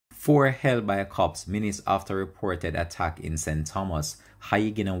Four held by cops minutes after reported attack in St. Thomas. Hi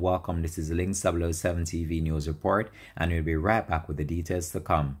again and welcome. This is Links 007 TV News Report, and we'll be right back with the details to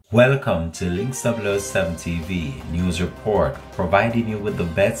come. Welcome to Links 007 TV News Report, providing you with the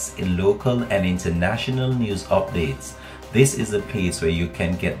best in local and international news updates. This is a place where you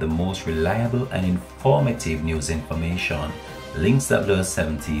can get the most reliable and informative news information. Links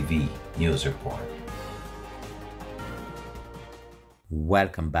 007 TV News Report.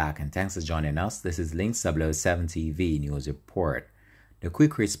 Welcome back and thanks for joining us. This is Links 007 TV News Report. The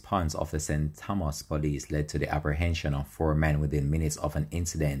quick response of the St. Thomas police led to the apprehension of 4 men within minutes of an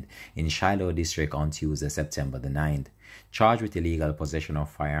incident in Shiloh District on Tuesday, September the 9th, charged with illegal possession of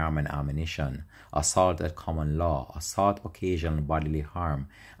firearm and ammunition, assault at common law, assault occasional bodily harm,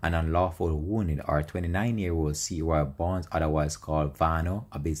 and unlawful wounding are 29-year-old C.Y. Bonds, otherwise called Vano,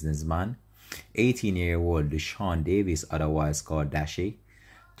 a businessman, 18-year-old Deshaun Davis, otherwise called Dashi,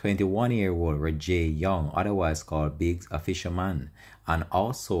 21-year-old Rajay Young, otherwise called Biggs, a fisherman, and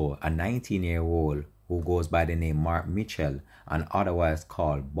also a 19-year-old who goes by the name Mark Mitchell and otherwise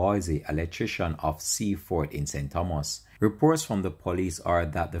called Boise, electrician of Seaford in St. Thomas. Reports from the police are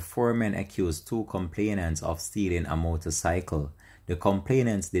that the 4 men accused 2 complainants of stealing a motorcycle. The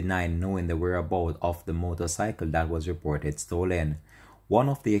complainants denied knowing the whereabouts of the motorcycle that was reported stolen. One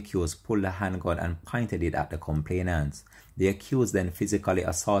of the accused pulled a handgun and pointed it at the complainants. The accused then physically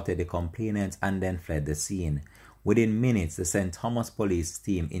assaulted the complainants and then fled the scene. Within minutes, the St. Thomas police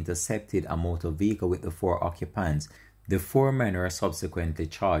team intercepted a motor vehicle with the 4 occupants. The 4 men were subsequently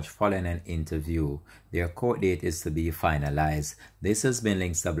charged following an interview. Their court date is to be finalized. This has been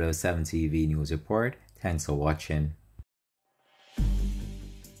Links 007 TV News Report. Thanks for watching.